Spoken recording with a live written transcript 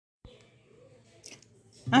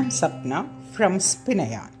I'm Sapna from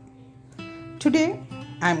Spinayan. Today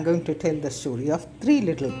I'm going to tell the story of three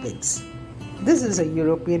little pigs. This is a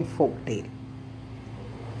European folk tale.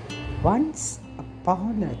 Once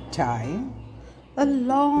upon a time, a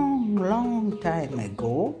long time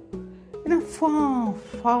ago, in a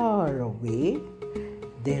far away,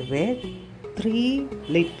 there were three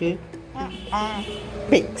little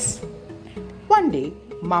pigs. One day,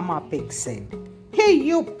 Mama Pig said, "Hey,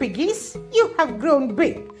 you piggies, you have grown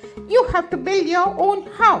big. You have to build your own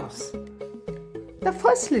house." The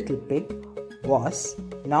first little pig was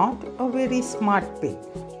not a very smart pig.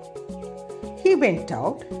 He went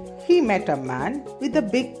out. He met a man with a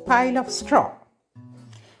big pile of straw.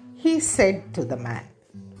 He said to the man,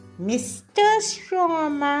 "Mr.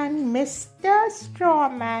 Strawman, Mr.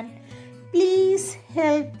 Strawman, please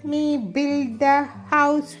help me build a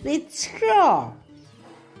house with straw."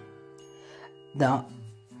 The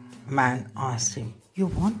man asked him, "You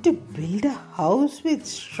want to build a house with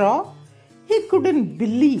straw?" He couldn't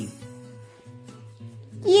believe.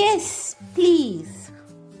 "Yes, please."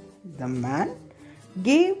 The man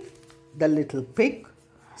gave the little pig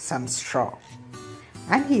some straw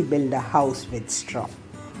and he built a house with straw.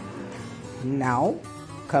 Now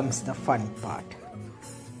comes the fun part.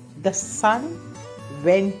 The sun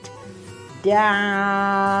went down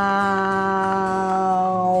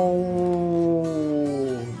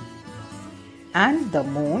and the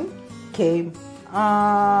moon came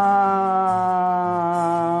up.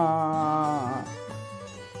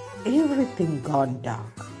 Everything gone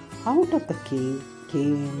dark. Out of the cave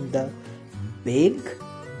came the big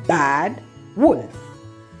bad wolf.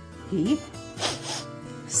 He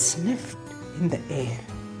sniffed in the air.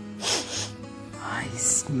 "I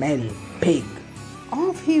smell pig."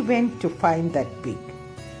 Off he went to find that pig.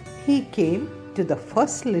 He came to the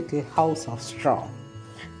first little house of straw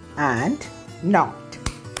and knocked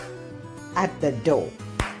at the door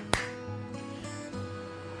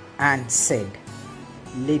and said,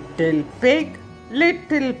 little pig,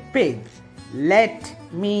 let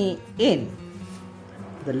me in."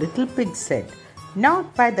 The little pig said, "Not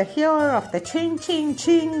by the hair of the ching, ching,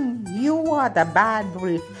 ching. You are the bad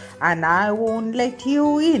wolf and I won't let you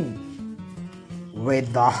in." "With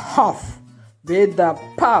the huff, with the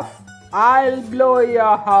puff, I'll blow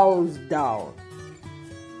your house down."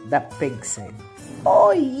 The pig said,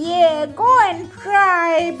 "Oh yeah, go and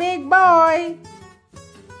try, big boy."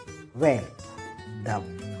 Well, the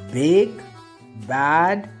big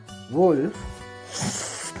bad wolf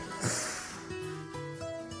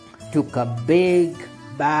took a big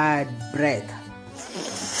bad breath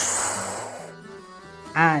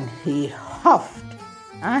and he huffed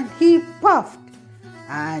and he puffed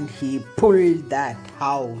and he pulled that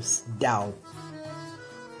house down.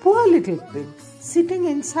 Poor little pig sitting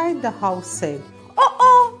inside the house said,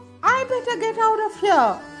 "Oh, I better get out of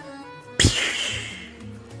here."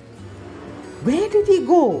 Where did he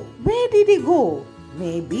go?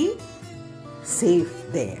 Maybe safe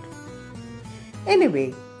there. Anyway,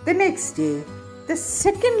 the next day, the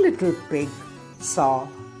second little pig saw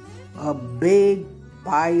a big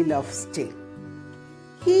pile of sticks.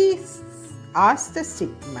 He asked the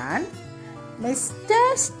stick man, Mr.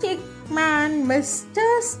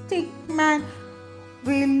 Stickman,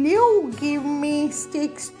 will you give me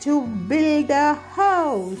sticks to build a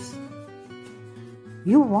house?"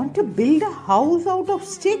 "You want to build a house out of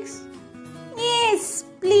sticks?" "Yes,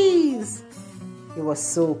 please." He was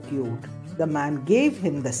so cute. The man gave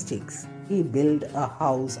him the sticks. He built a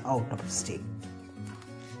house out of sticks.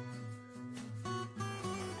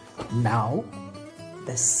 Now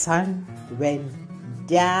the sun went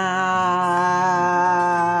down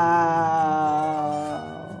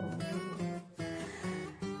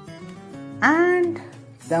and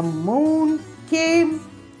the moon came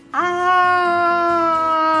up.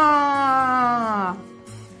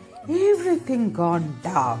 Everything gone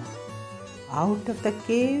dark. Out of the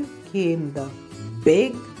cave came the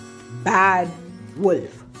big bad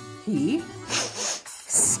wolf. He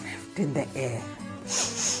sniffed in the air.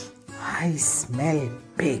 "I smell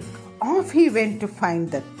pig." Off he went to find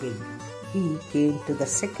the pig. He came to the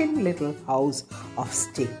second little house of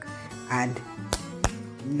stick and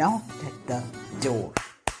knocked at the door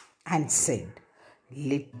and said,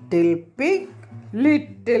 little pig,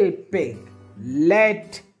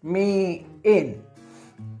 let me in."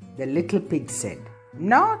 The little pig said,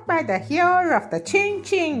 "Not by the hair of the ching,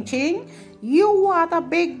 ching, ching. You are the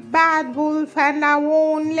big bad wolf and I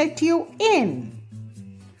won't let you in."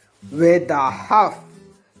 "With the huff,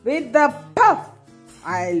 with the puff,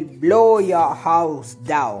 I'll blow your house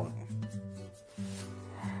down."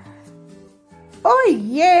 "Oh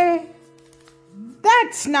yeah,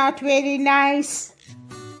 That's not very nice.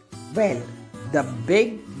 Well, the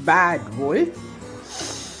big bad wolf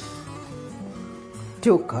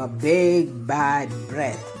took a big bad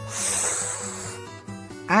breath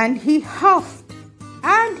and he huffed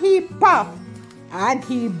and he puffed and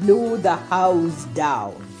he blew the house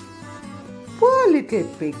down. Poor little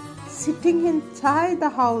pig sitting inside the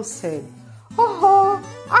house said, "Oh,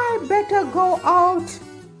 I better go out."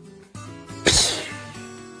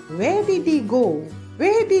 Where did he go?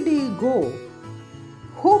 Where did he go?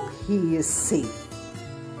 Hope he is safe.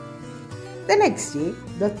 The next day,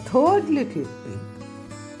 the third little pig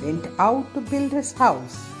went out to build his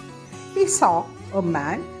house. He saw a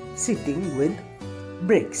man sitting with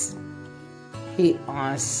bricks. He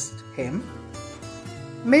asked him,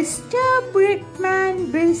 Mr.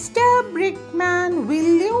 Brickman,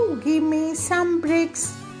 will you give me some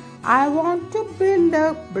bricks? I want to build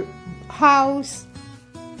a house.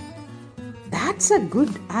 That's a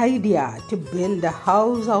good idea to build a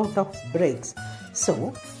house out of bricks.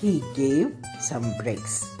 So he gave some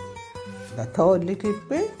bricks. The third little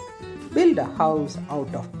pig built a house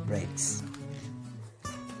out of bricks.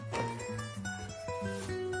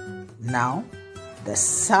 Now the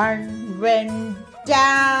sun went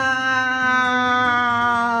down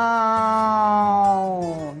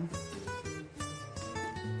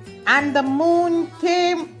and the moon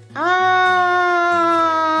came up.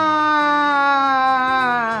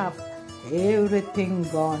 Everything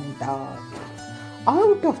gone dark.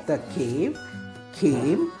 Out of the cave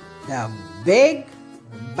came the big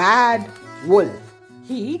bad wolf.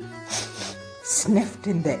 He sniffed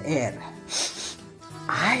in the air.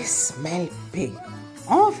 I smell pig.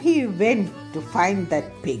 Off he went to find that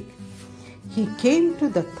pig. He came to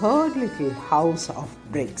the third little house of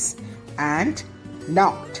bricks and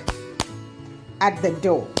knocked at the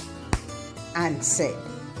door and said,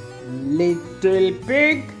 little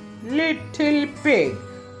pig,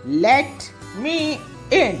 let me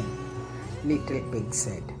in." Little pig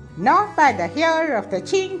said, "Not by the hair of the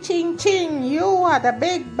ching, ching, ching. You are the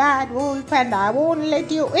big bad wolf and I won't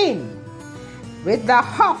let you in. With the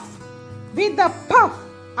huff, with the puff,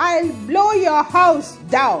 I'll blow your house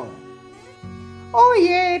down." "Oh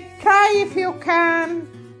yeah, try if you can."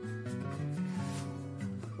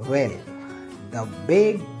 Well, the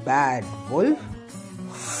big bad wolf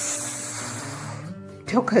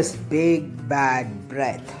took his big bad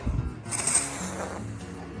breath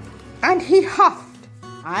and he huffed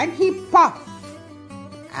and he puffed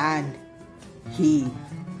and he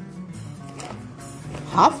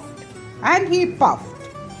huffed and he puffed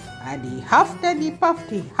and he huffed and he puffed,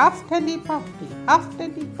 he huffed and he puffed, he huffed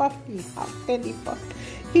and he puffed, he huffed and he puffed,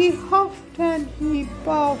 he huffed and he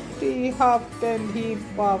puffed, he huffed and he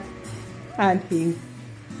puffed, and he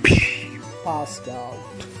passed out.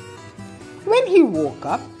 When he woke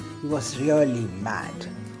up, he was really mad.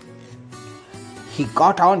 He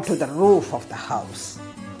got onto the roof of the house.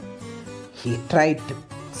 He tried to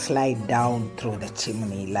slide down through the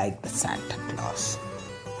chimney like the Santa Claus.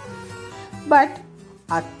 But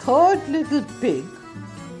a third little pig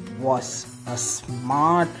was a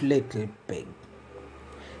smart little pig.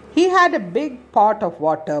 He had a big pot of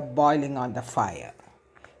water boiling on the fire.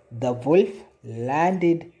 The wolf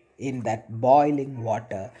landed in that boiling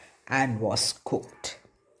water and was cooked.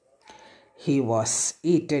 He was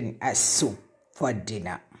eaten as soup for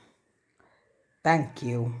dinner. Thank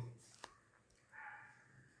you.